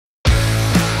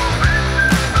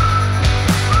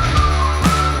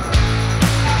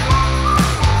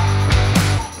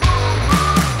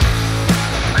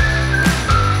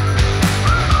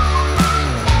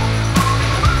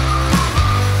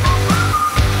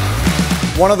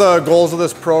One of the goals of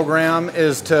this program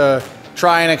is to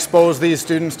try and expose these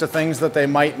students to things that they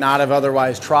might not have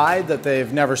otherwise tried, that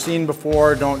they've never seen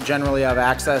before, don't generally have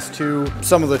access to.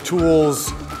 Some of the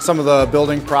tools, some of the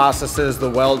building processes, the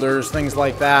welders, things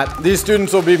like that. These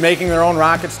students will be making their own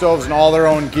rocket stoves and all their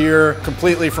own gear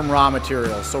completely from raw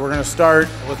materials. So we're going to start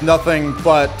with nothing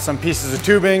but some pieces of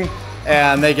tubing,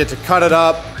 and they get to cut it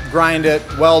up, grind it,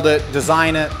 weld it,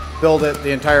 design it, build it, the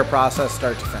entire process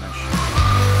start to finish.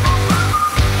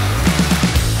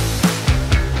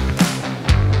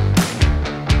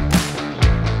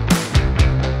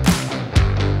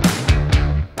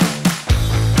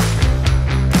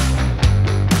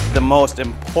 The most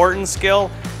important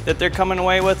skill that they're coming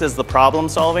away with is the problem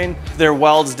solving. Their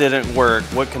welds didn't work,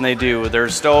 what can they do? Their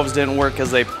stoves didn't work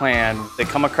as they planned. They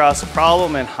come across a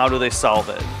problem and how do they solve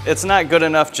it? It's not good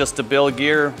enough just to build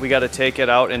gear. We got to take it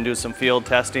out and do some field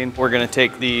testing. We're going to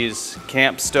take these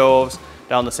camp stoves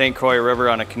down the St. Croix River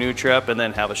on a canoe trip and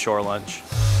then have a shore lunch.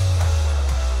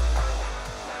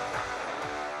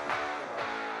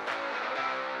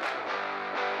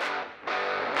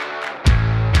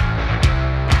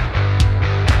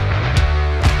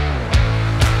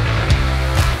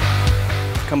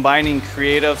 Combining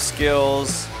creative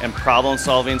skills and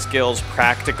problem-solving skills,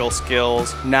 practical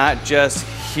skills, not just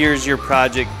here's your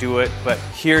project, do it, but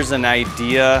here's an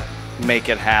idea, make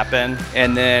it happen,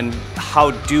 and then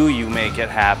how do you make it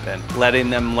happen? Letting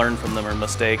them learn from their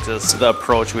mistakes is the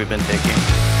approach we've been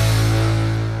taking.